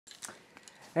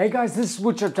Hey guys, this is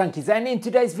Woodshop Junkies, and in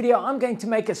today's video I'm going to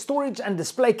make a storage and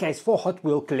display case for Hot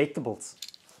Wheel collectibles.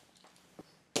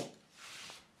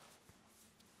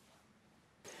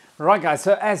 Right guys,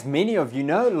 so as many of you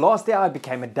know, last year I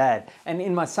became a dad, and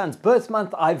in my son's birth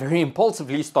month I very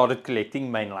impulsively started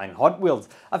collecting mainline Hot Wheels.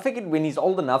 I figured when he's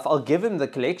old enough I'll give him the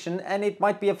collection and it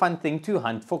might be a fun thing to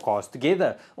hunt for cars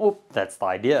together, or that's the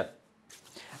idea.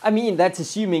 I mean, that's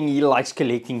assuming he likes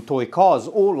collecting toy cars,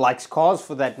 or likes cars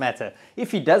for that matter.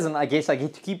 If he doesn't, I guess I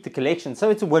get to keep the collection,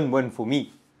 so it's a win-win for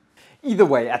me. Either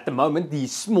way, at the moment, the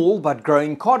small but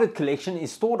growing carded collection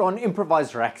is stored on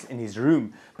improvised racks in his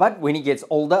room. But when he gets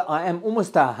older, I am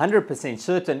almost 100%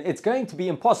 certain it's going to be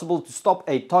impossible to stop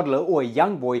a toddler or a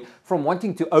young boy from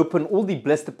wanting to open all the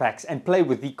blister packs and play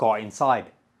with the car inside.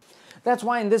 That's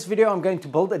why in this video I'm going to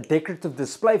build a decorative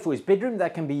display for his bedroom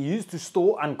that can be used to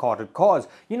store uncarded cars.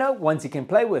 You know, ones he can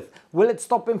play with. Will it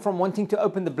stop him from wanting to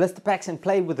open the blister packs and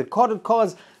play with the carded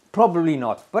cars? Probably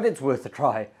not, but it's worth a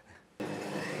try.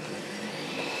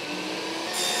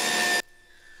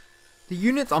 The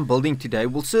unit I'm building today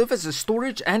will serve as a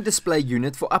storage and display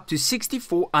unit for up to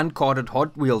 64 uncarded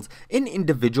Hot Wheels in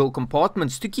individual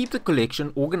compartments to keep the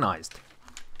collection organized.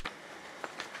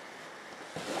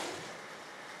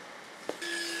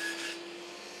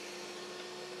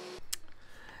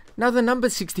 Now the number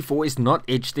 64 is not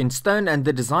etched in stone, and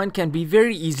the design can be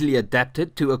very easily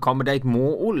adapted to accommodate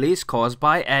more or less cars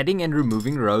by adding and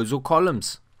removing rows or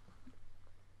columns.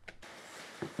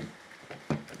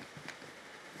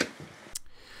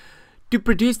 To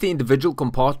produce the individual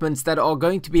compartments that are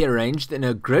going to be arranged in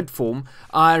a grid form,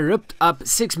 I ripped up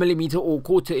 6mm or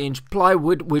 1/4 inch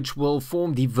plywood which will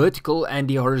form the vertical and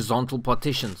the horizontal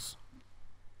partitions.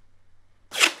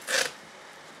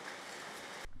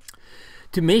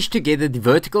 To mesh together the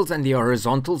verticals and the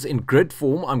horizontals in grid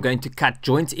form, I'm going to cut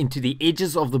joints into the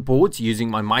edges of the boards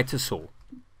using my miter saw.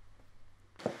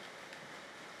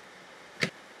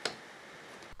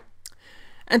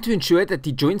 And to ensure that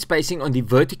the joint spacing on the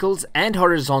verticals and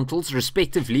horizontals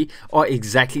respectively are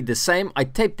exactly the same, I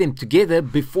taped them together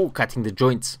before cutting the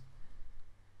joints.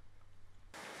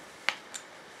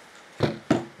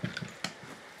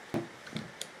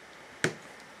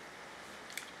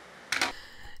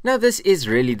 Now this is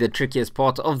really the trickiest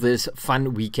part of this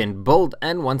fun weekend build,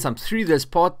 and once I'm through this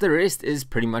part, the rest is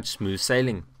pretty much smooth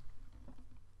sailing.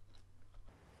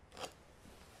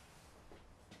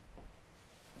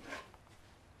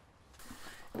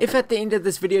 If at the end of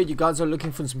this video you guys are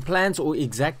looking for some plans or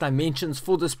exact dimensions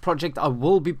for this project, I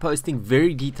will be posting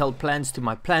very detailed plans to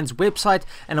my plans website,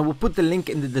 and I will put the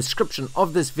link in the description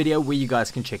of this video where you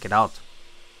guys can check it out.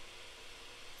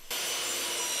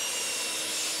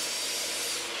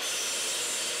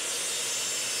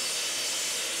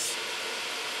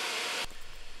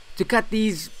 To cut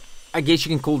these, I guess you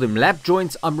can call them lap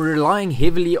joints, I'm relying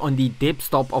heavily on the depth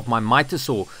stop of my miter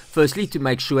saw. Firstly, to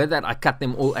make sure that I cut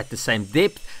them all at the same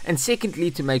depth, and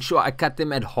secondly to make sure I cut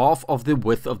them at half of the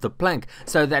width of the plank,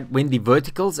 so that when the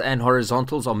verticals and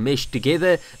horizontals are meshed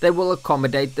together, they will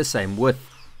accommodate the same width.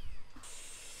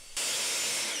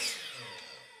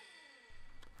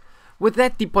 With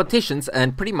that, the partitions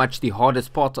and pretty much the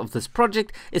hardest part of this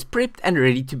project is prepped and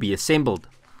ready to be assembled.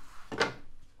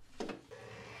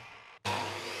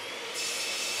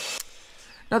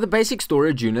 Now the basic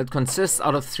storage unit consists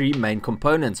out of 3 main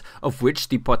components, of which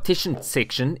the partition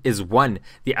section is one.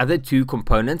 The other 2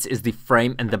 components is the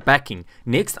frame and the backing.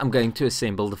 Next I'm going to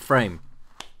assemble the frame.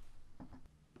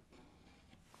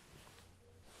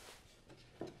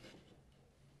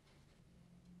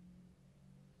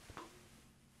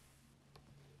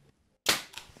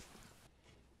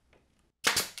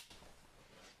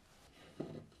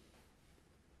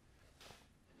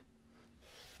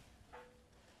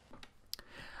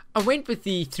 I went with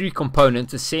the 3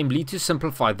 component assembly to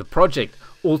simplify the project.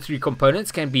 All 3 components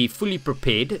can be fully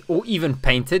prepared or even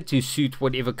painted to suit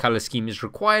whatever color scheme is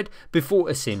required before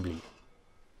assembly.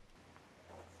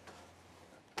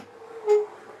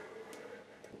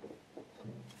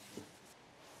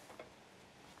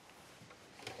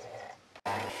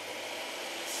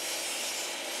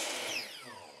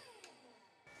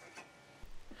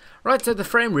 Right, so the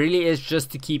frame really is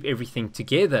just to keep everything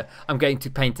together. I'm going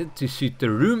to paint it to suit the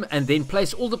room and then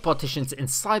place all the partitions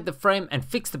inside the frame and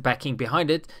fix the backing behind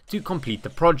it to complete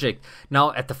the project.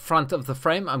 Now at the front of the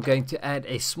frame I'm going to add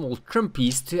a small trim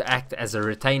piece to act as a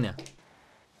retainer.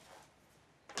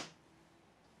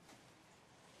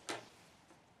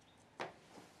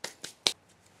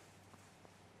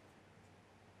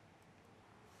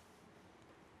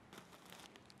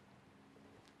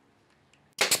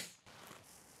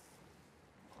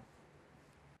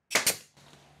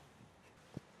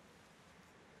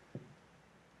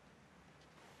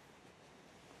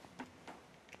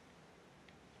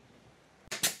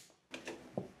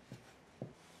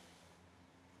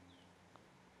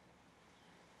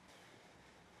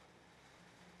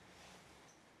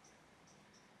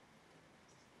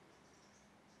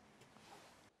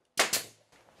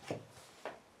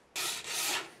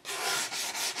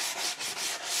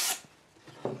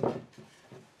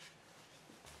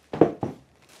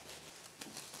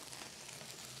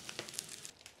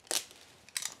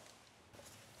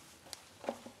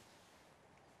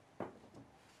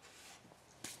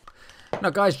 Now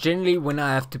guys, generally when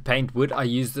I have to paint wood, I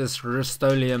use this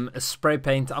Rust-Oleum spray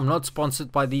paint. I'm not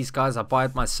sponsored by these guys, I buy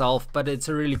it myself, but it's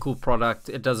a really cool product.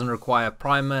 It doesn't require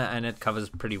primer and it covers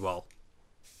pretty well.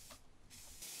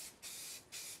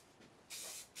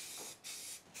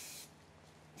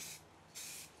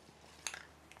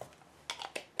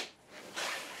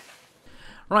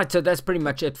 Right, so that's pretty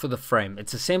much it for the frame.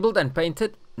 It's assembled and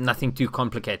painted, nothing too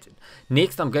complicated.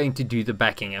 Next, I'm going to do the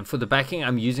backing, and for the backing,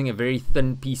 I'm using a very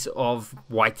thin piece of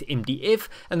white MDF,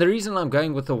 and the reason I'm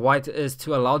going with the white is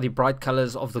to allow the bright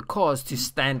colors of the cars to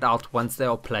stand out once they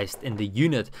are placed in the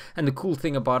unit. And the cool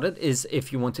thing about it is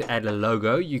if you want to add a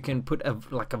logo, you can put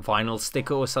like a vinyl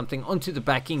sticker or something onto the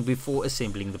backing before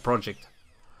assembling the project.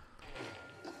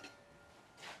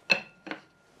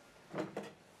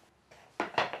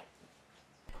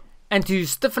 And to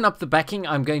stiffen up the backing,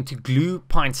 I'm going to glue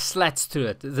pine slats to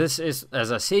it. This is,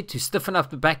 as I said, to stiffen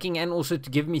up the backing and also to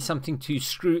give me something to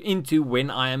screw into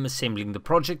when I am assembling the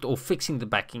project or fixing the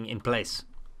backing in place.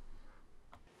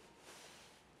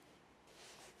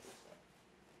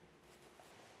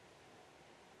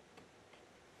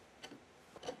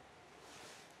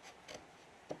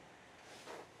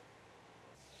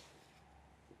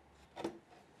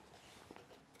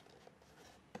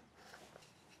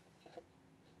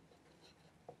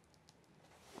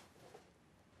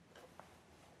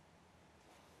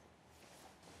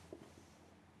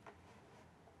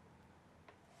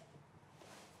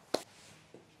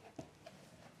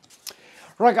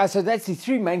 Right guys, so that's the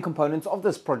three main components of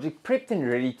this project prepped and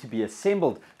ready to be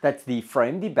assembled. That's the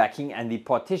frame, the backing and the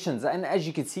partitions, and as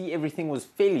you can see everything was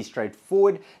fairly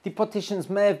straightforward. The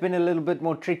partitions may have been a little bit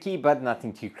more tricky but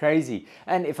nothing too crazy,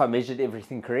 and if I measured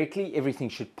everything correctly everything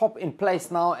should pop in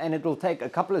place now, and it will take a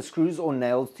couple of screws or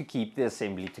nails to keep the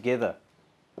assembly together.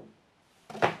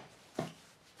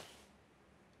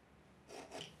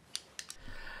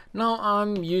 Now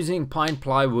I'm using pine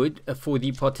plywood for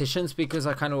the partitions because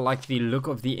I kind of like the look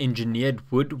of the engineered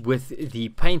wood with the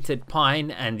painted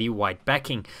pine and the white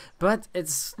backing, but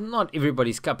it's not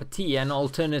everybody's cup of tea. An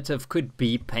alternative could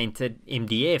be painted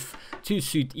MDF to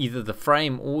suit either the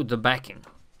frame or the backing.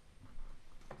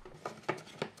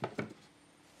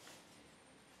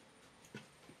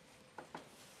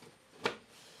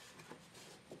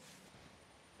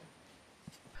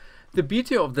 The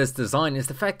beauty of this design is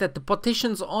the fact that the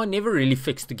partitions are never really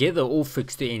fixed together or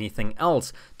fixed to anything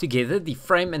else. Together, the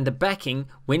frame and the backing,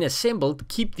 when assembled,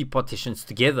 keep the partitions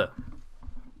together.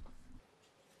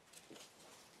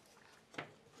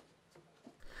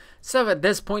 So at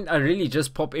this point, I really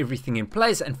just pop everything in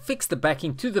place and fix the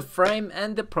backing to the frame,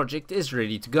 and the project is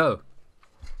ready to go.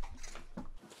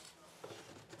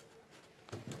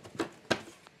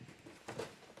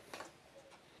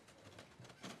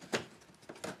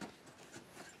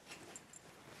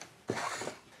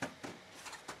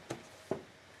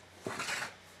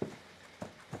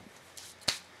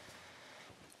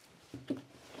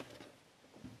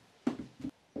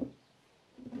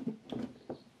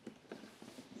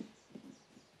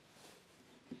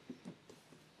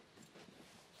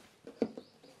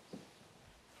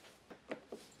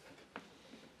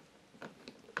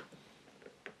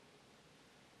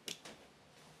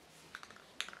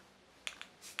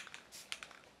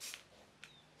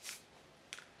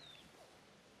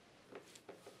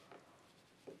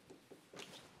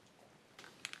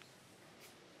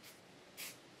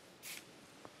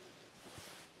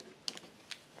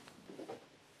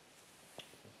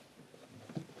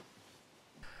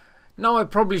 Now I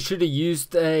probably should have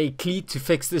used a cleat to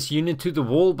fix this unit to the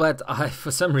wall, but I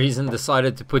for some reason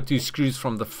decided to put two screws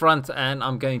from the front, and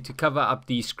I'm going to cover up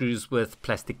these screws with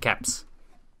plastic caps.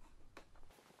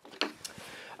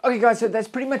 Okay guys, so that's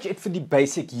pretty much it for the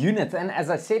basic unit, and as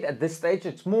I said, at this stage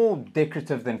it's more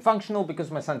decorative than functional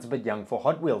because my son's a bit young for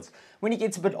Hot Wheels. When he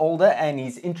gets a bit older and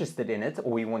he's interested in it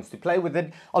or he wants to play with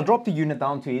it, I'll drop the unit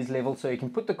down to his level so he can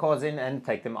put the cars in and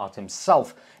take them out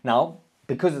himself. Now,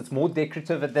 because it's more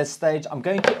decorative at this stage, I'm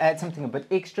going to add something a bit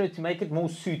extra to make it more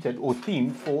suited or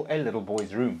themed for a little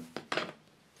boy's room.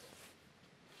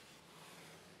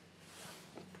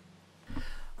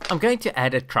 I'm going to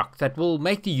add a truck that will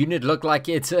make the unit look like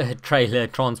it's a trailer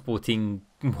transporting,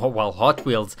 well, Hot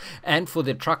Wheels. And for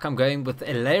the truck I'm going with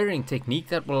a layering technique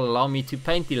that will allow me to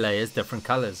paint the layers different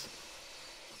colors.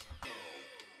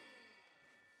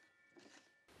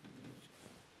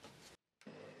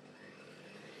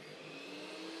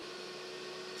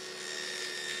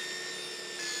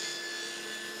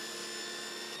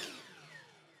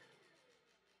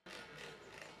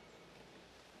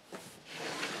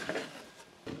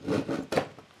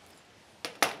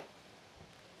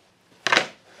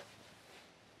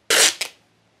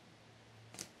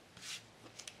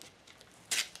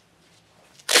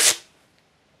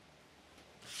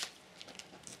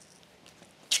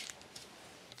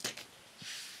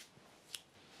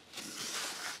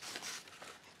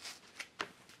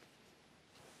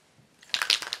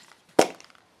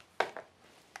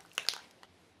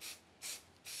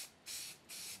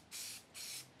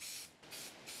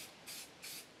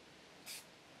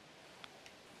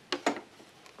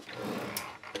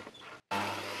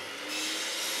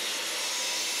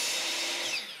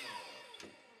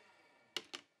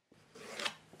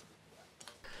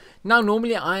 Now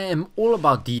normally I am all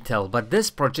about detail, but this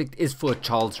project is for a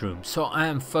child's room, so I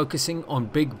am focusing on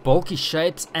big bulky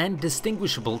shapes and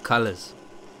distinguishable colors.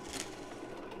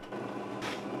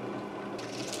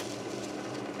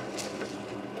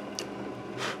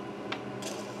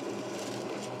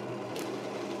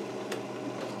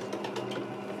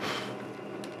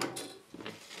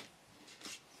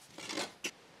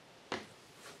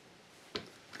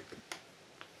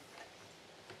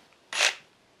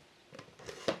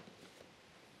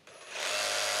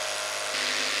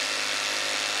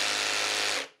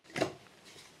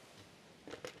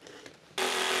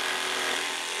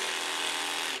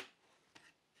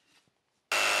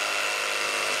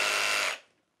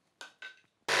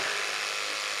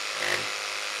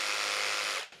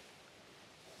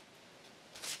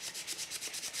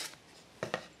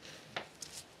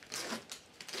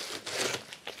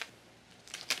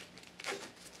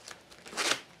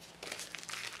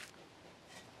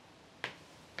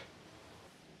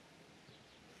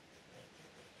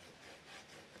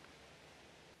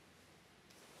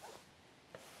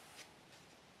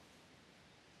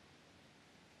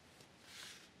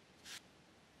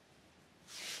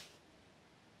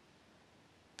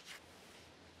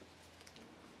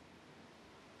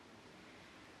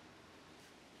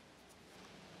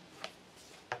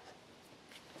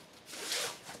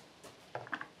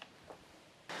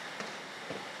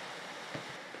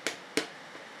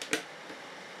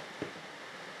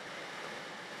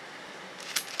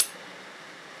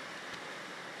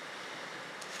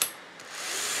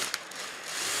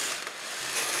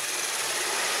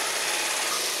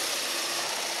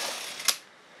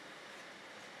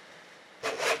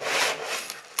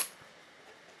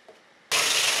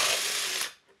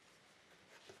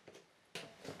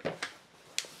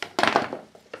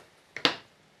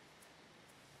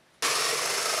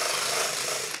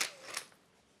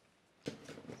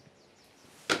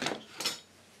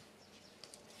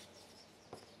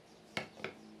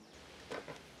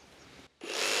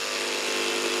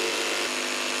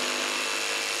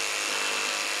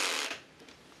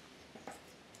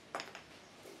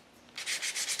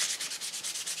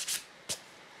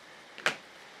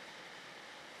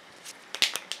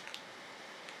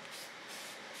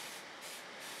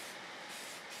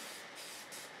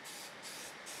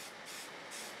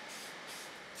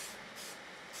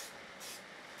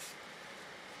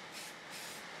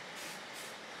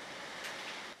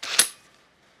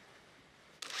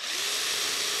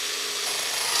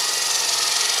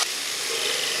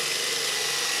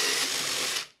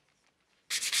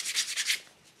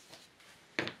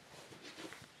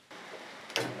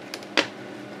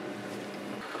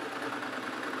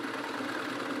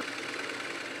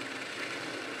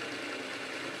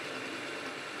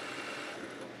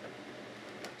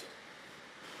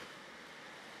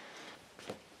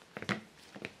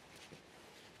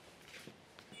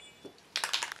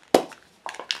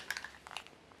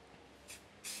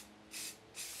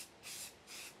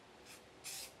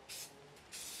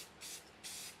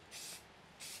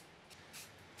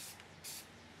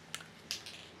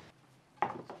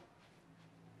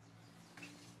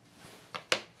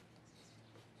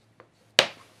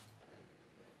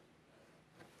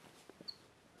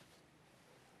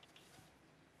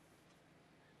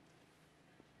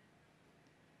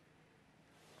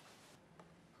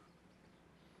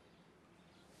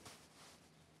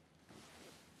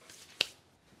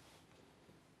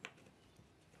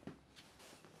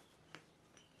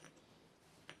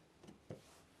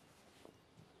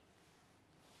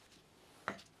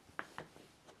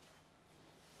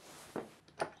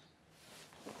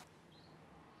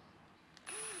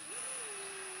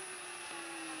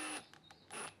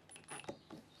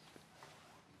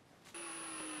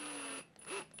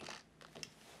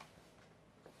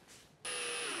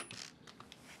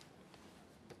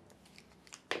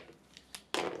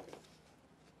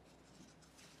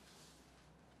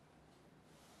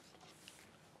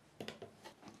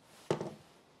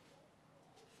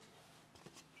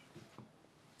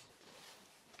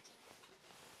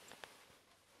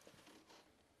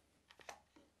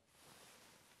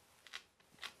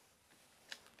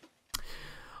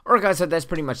 Alright guys, so that's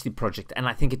pretty much the project, and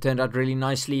I think it turned out really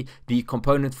nicely. The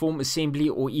component form assembly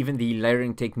or even the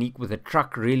layering technique with a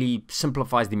truck really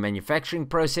simplifies the manufacturing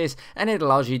process, and it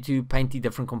allows you to paint the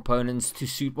different components to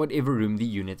suit whatever room the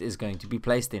unit is going to be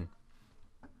placed in.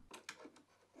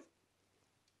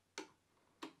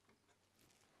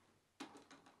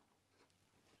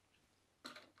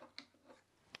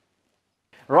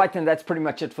 Right, and that's pretty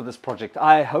much it for this project.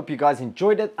 I hope you guys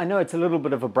enjoyed it. I know it's a little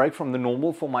bit of a break from the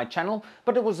normal for my channel,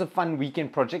 but it was a fun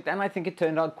weekend project and I think it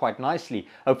turned out quite nicely.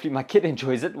 Hopefully my kid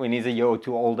enjoys it when he's a year or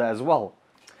two older as well.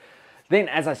 Then,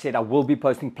 as I said, I will be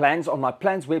posting plans on my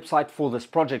plans website for this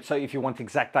project. So if you want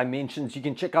exact dimensions, you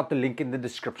can check out the link in the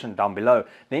description down below.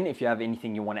 Then if you have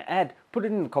anything you want to add, put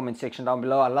it in the comment section down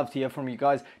below. I'd love to hear from you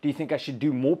guys. Do you think I should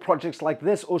do more projects like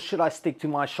this, or should I stick to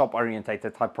my shop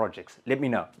orientated type projects? Let me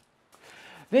know.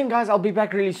 Then guys, I'll be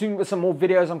back really soon with some more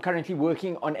videos. I'm currently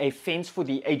working on a fence for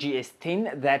the AGS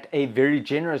 10 that a very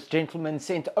generous gentleman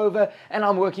sent over, and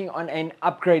I'm working on an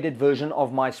upgraded version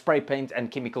of my spray paint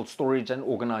and chemical storage and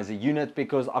organizer unit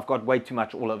because I've got way too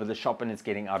much all over the shop and it's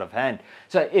getting out of hand.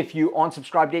 So if you aren't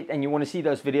subscribed yet and you want to see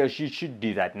those videos, you should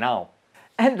do that now.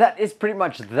 And that is pretty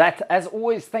much that. As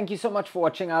always, thank you so much for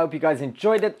watching. I hope you guys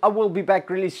enjoyed it. I will be back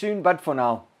really soon, but for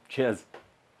now, cheers.